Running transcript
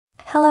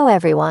Hello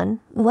everyone,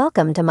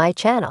 welcome to my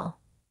channel.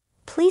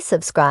 Please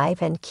subscribe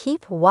and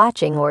keep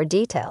watching more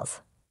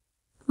details.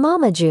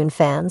 Mama June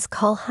fans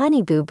call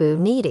Honey Boo Boo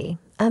needy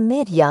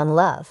amid young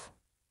love.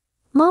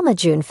 Mama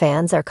June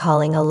fans are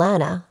calling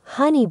Alana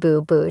Honey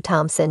Boo Boo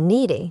Thompson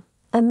needy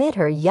amid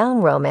her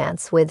young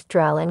romance with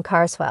Drellin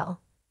Carswell.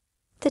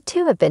 The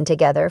two have been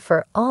together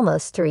for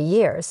almost 3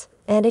 years,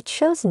 and it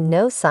shows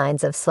no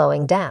signs of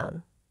slowing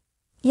down.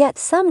 Yet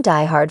some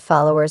die-hard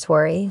followers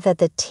worry that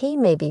the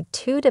teen may be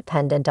too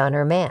dependent on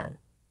her man.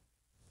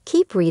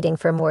 Keep reading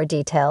for more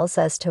details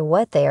as to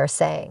what they are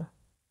saying.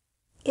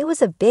 It was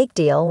a big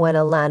deal when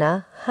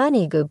Alana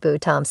Honey Boo Boo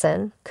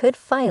Thompson could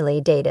finally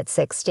date at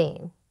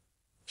 16.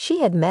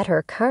 She had met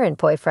her current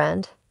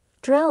boyfriend,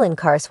 Drellin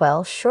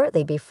Carswell,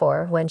 shortly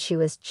before when she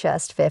was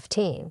just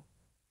 15.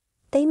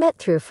 They met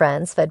through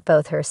friends, but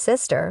both her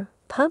sister,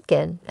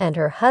 Pumpkin, and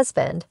her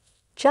husband,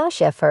 Josh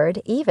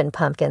Efford, even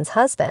Pumpkin's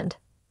husband,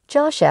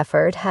 Josh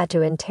Efford, had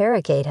to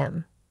interrogate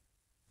him.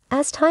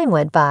 As time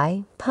went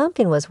by,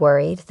 Pumpkin was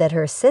worried that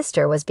her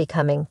sister was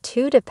becoming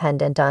too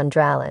dependent on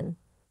Drellin.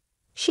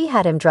 She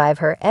had him drive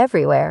her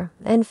everywhere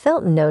and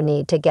felt no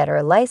need to get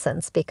her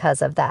license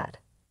because of that.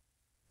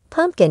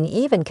 Pumpkin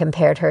even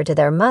compared her to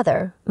their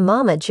mother,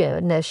 Mama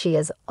June, as she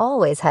has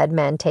always had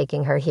men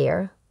taking her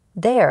here,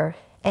 there,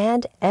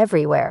 and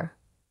everywhere.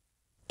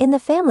 In the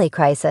family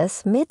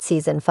crisis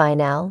mid-season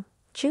finale,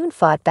 June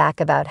fought back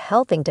about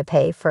helping to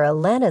pay for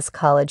Alana's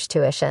college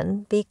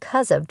tuition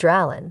because of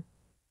Drellin.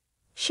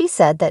 She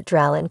said that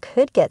Drellin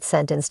could get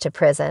sentenced to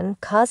prison,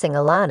 causing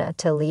Alana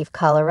to leave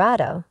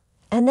Colorado,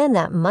 and then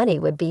that money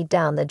would be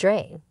down the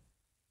drain.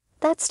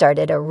 That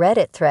started a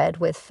Reddit thread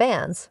with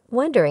fans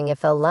wondering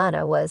if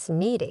Alana was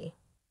needy.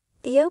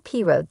 The OP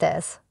wrote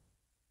this.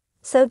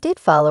 So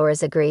did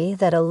followers agree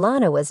that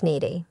Alana was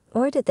needy,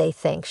 or did they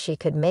think she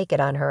could make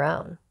it on her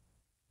own?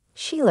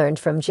 She learned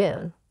from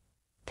June,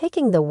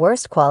 picking the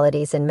worst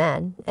qualities in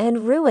men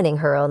and ruining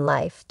her own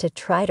life to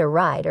try to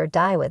ride or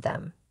die with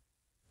them.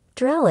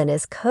 Drellin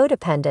is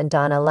codependent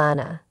on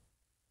Alana.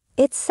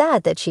 It's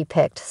sad that she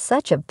picked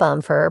such a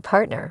bum for her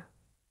partner.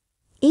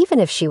 Even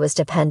if she was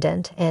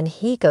dependent and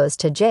he goes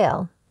to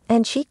jail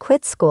and she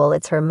quits school,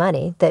 it's her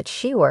money that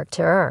she worked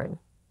to earn.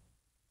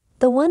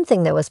 The one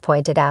thing that was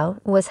pointed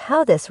out was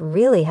how this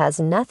really has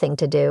nothing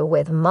to do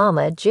with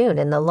Mama June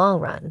in the long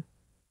run.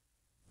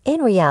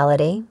 In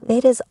reality,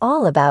 it is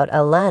all about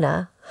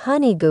Alana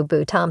Honey Boo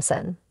Boo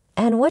Thompson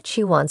and what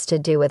she wants to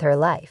do with her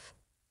life.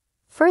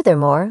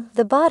 Furthermore,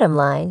 the bottom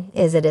line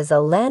is it is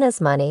Alana's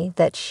money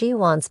that she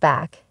wants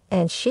back,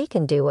 and she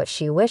can do what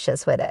she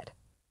wishes with it.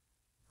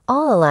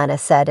 All Alana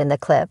said in the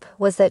clip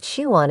was that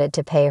she wanted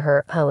to pay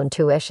her own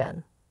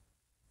tuition.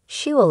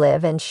 She will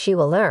live and she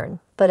will learn,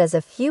 but as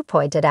a few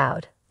pointed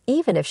out,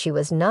 even if she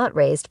was not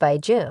raised by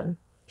June,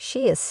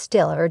 she is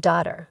still her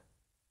daughter.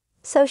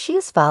 So she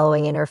is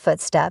following in her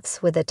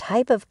footsteps with the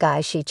type of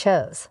guy she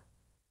chose.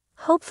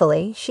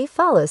 Hopefully, she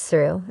follows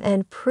through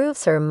and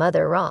proves her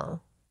mother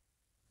wrong.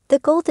 The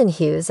golden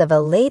hues of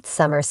a late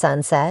summer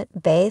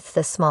sunset bathe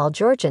the small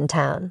Georgian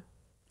town,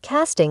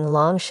 casting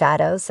long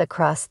shadows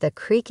across the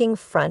creaking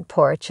front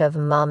porch of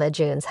Mama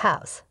June's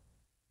house.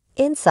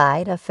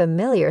 Inside, a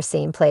familiar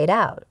scene played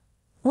out,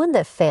 one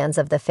that fans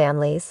of the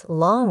family's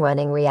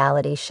long-running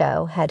reality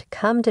show had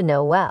come to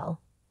know well.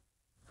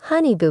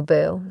 Honey Boo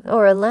Boo,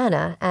 or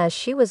Alana as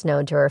she was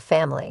known to her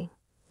family,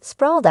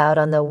 sprawled out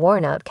on the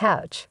worn-out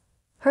couch,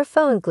 her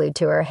phone glued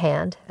to her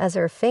hand as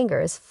her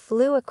fingers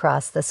flew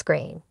across the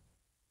screen.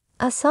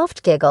 A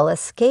soft giggle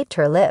escaped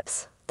her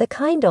lips, the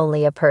kind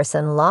only a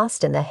person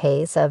lost in the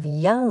haze of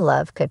young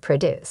love could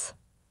produce.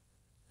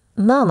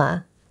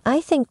 "Mama, I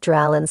think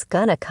Drellin's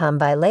gonna come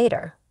by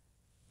later,"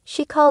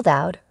 she called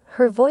out,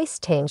 her voice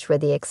tinged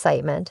with the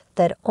excitement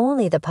that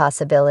only the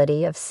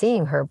possibility of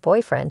seeing her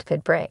boyfriend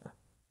could bring.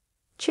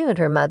 June,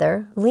 her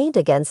mother, leaned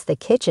against the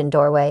kitchen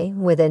doorway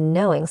with a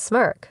knowing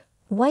smirk,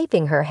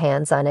 wiping her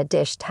hands on a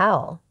dish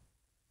towel.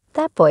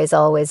 "That boy's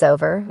always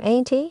over,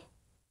 ain't he?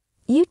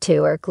 You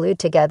two are glued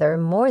together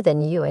more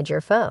than you and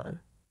your phone."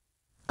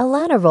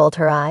 Alana rolled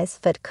her eyes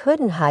but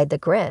couldn't hide the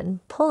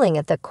grin pulling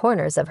at the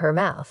corners of her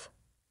mouth.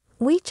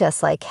 "We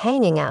just like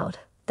hanging out,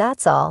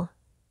 that's all.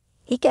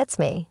 He gets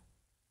me."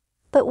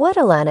 But what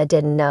Alana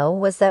didn't know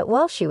was that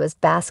while she was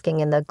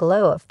basking in the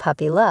glow of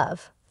puppy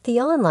love,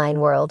 the online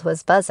world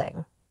was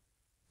buzzing.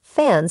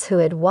 Fans who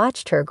had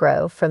watched her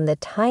grow from the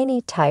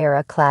tiny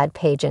tiara-clad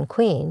pageant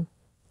queen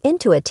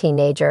into a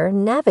teenager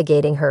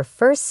navigating her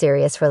first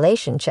serious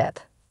relationship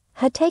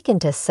had taken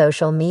to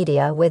social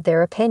media with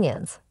their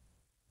opinions.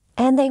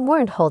 And they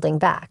weren't holding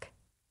back.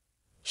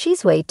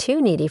 "She's way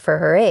too needy for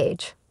her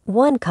age,"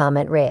 one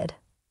comment read.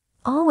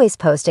 "Always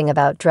posting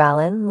about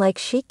Drellin like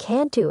she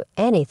can't do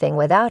anything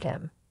without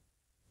him."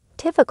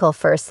 "Typical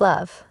first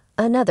love,"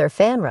 another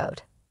fan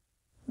wrote.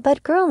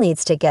 "But girl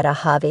needs to get a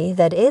hobby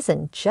that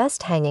isn't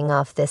just hanging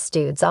off this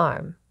dude's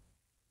arm."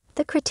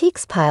 The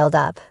critiques piled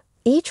up,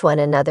 each one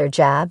another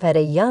jab at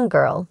a young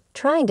girl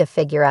trying to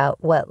figure out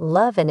what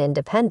love and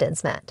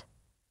independence meant.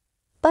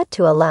 But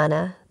to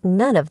Alana,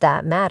 none of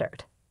that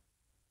mattered.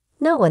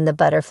 Not when the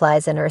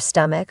butterflies in her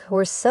stomach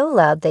were so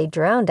loud they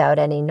drowned out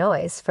any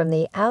noise from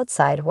the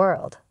outside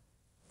world.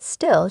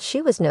 Still,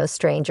 she was no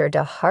stranger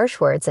to harsh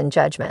words and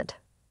judgment.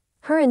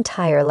 Her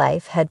entire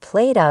life had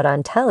played out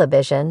on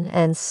television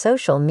and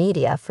social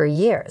media for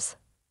years.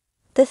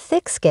 The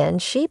thick skin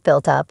she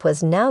built up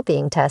was now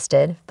being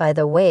tested by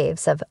the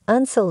waves of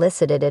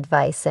unsolicited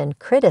advice and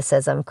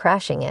criticism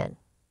crashing in.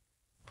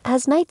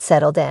 As night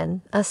settled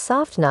in, a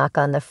soft knock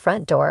on the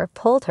front door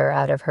pulled her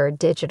out of her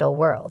digital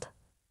world.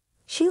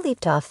 She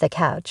leaped off the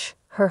couch,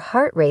 her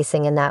heart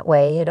racing in that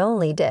way it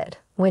only did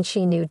when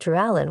she knew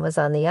Drellin was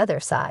on the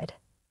other side.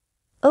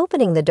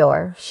 Opening the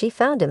door, she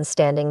found him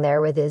standing there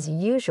with his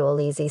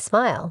usual easy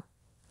smile,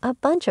 a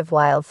bunch of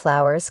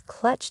wildflowers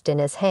clutched in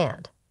his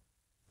hand.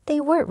 They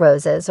weren't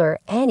roses or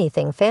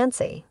anything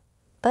fancy,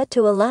 but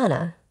to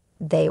Alana,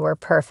 they were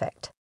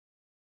perfect.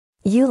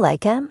 "You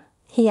like him?"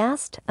 he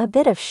asked, a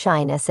bit of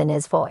shyness in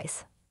his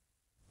voice.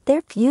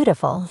 "They're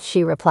beautiful,"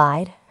 she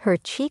replied, her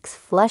cheeks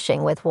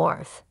flushing with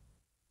warmth.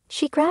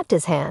 She grabbed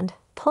his hand,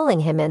 pulling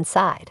him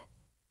inside.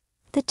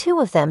 The two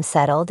of them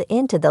settled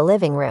into the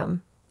living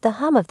room, the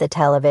hum of the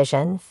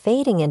television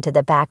fading into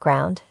the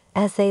background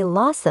as they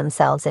lost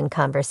themselves in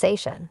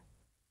conversation.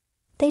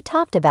 They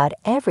talked about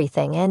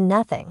everything and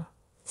nothing: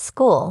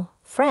 school,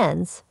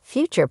 friends,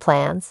 future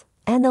plans,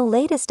 and the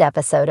latest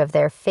episode of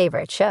their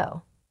favorite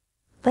show.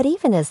 But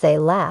even as they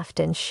laughed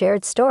and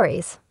shared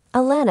stories,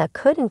 Alana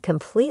couldn't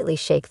completely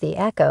shake the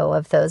echo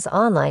of those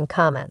online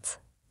comments.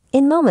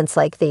 In moments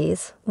like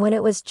these, when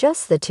it was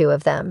just the two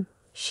of them,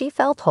 she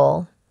felt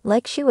whole,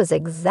 like she was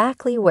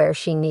exactly where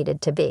she needed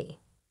to be.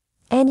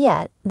 And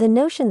yet, the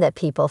notion that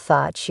people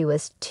thought she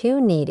was too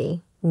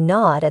needy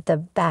gnawed at the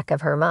back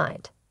of her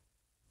mind.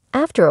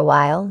 After a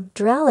while,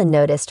 Drellin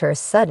noticed her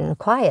sudden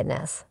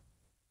quietness.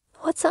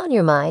 "What's on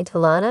your mind,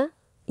 Alana?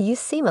 You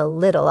seem a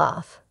little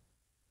off."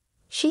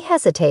 She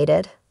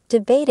hesitated,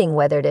 debating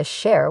whether to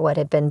share what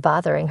had been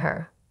bothering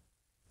her.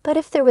 But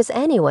if there was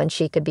anyone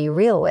she could be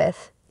real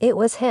with, it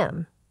was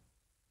him.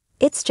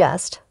 "It's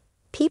just,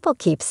 people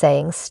keep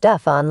saying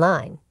stuff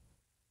online.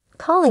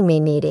 Calling me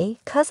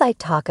needy 'cause I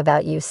talk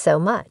about you so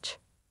much."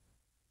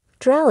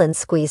 Drellin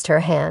squeezed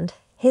her hand,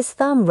 his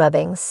thumb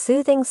rubbing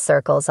soothing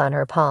circles on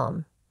her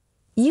palm.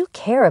 "You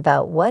care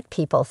about what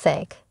people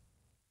think."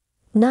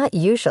 "Not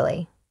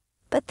usually.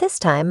 But this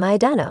time I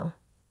dunno.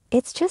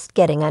 It's just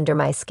getting under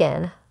my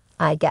skin,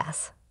 I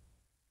guess."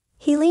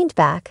 He leaned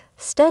back,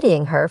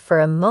 studying her for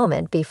a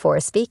moment before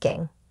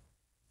speaking.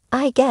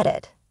 "I get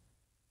it.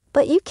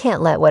 But you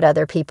can't let what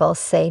other people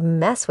say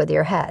mess with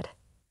your head.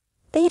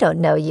 They don't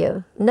know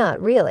you, not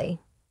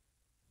really.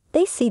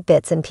 They see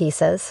bits and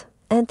pieces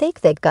and think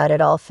they've got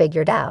it all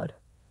figured out,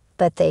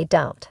 but they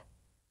don't."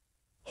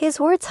 His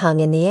words hung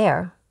in the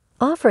air,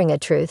 offering a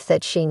truth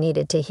that she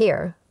needed to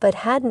hear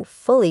but hadn't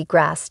fully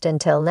grasped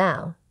until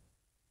now.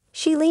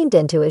 She leaned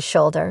into his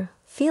shoulder,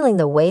 feeling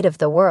the weight of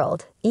the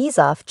world ease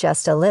off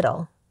just a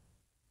little.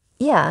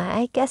 "Yeah,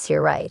 I guess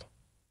you're right."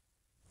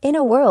 In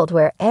a world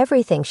where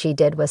everything she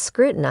did was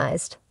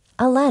scrutinized,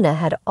 Alana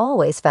had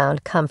always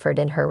found comfort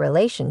in her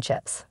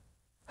relationships.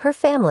 Her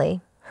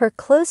family, her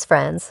close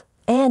friends,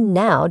 and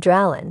now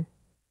Drellin.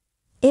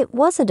 It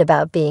wasn't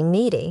about being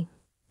needy.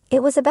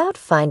 It was about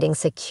finding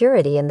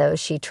security in those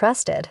she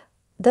trusted,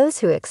 those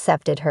who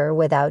accepted her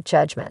without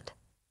judgment.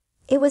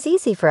 It was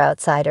easy for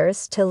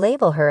outsiders to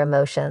label her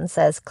emotions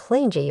as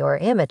clingy or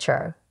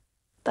immature.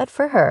 But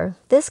for her,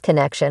 this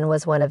connection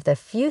was one of the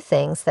few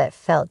things that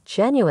felt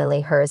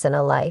genuinely hers in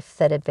a life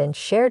that had been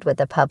shared with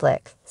the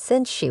public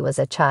since she was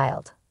a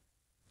child.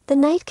 The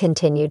night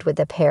continued with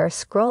the pair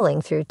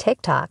scrolling through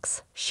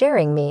TikToks,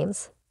 sharing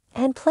memes,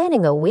 and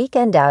planning a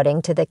weekend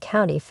outing to the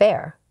county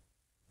fair.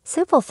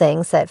 Simple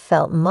things that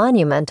felt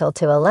monumental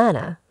to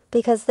Alana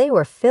because they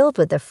were filled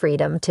with the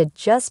freedom to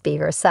just be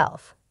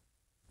herself.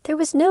 There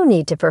was no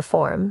need to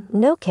perform,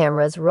 no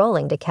cameras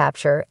rolling to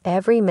capture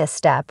every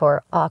misstep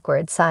or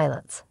awkward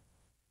silence.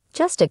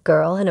 Just a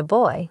girl and a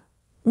boy,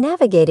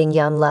 navigating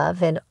young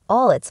love in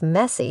all its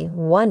messy,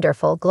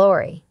 wonderful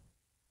glory.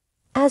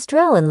 As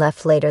Drellin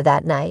left later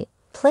that night,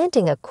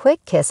 planting a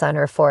quick kiss on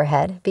her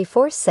forehead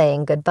before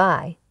saying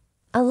goodbye,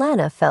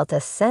 Alana felt a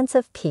sense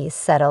of peace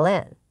settle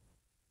in.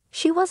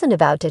 She wasn't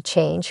about to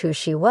change who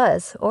she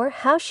was or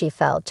how she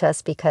felt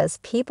just because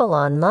people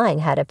online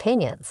had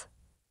opinions.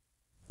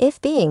 If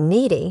being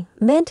needy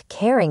meant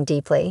caring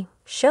deeply,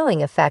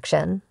 showing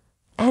affection,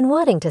 and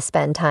wanting to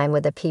spend time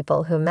with the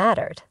people who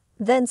mattered,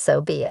 then so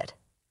be it.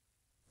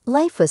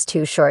 Life was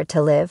too short to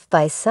live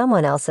by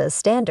someone else's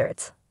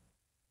standards.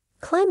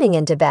 Climbing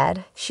into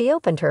bed, she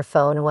opened her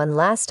phone one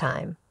last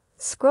time,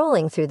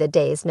 scrolling through the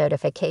day's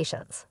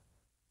notifications.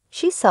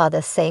 She saw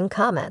the same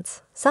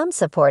comments, some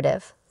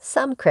supportive,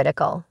 some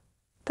critical,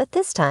 but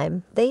this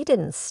time they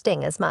didn't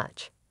sting as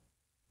much.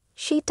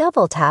 She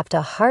double-tapped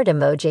a heart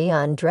emoji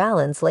on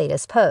Drellin's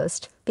latest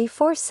post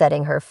before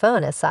setting her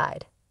phone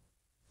aside.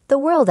 The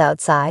world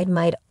outside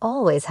might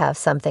always have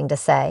something to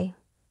say,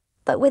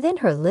 but within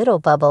her little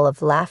bubble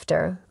of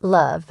laughter,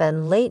 love,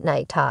 and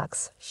late-night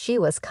talks, she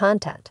was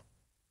content.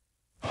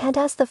 And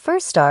as the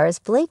first stars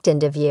blinked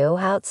into view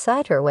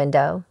outside her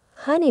window,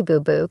 Honey Boo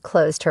Boo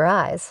closed her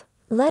eyes,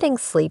 letting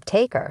sleep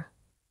take her.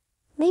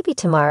 Maybe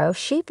tomorrow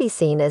she'd be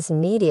seen as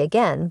needy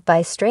again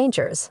by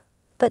strangers,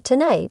 but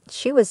tonight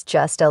she was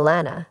just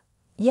Alana,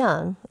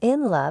 young,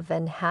 in love,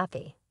 and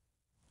happy.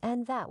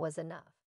 And that was enough.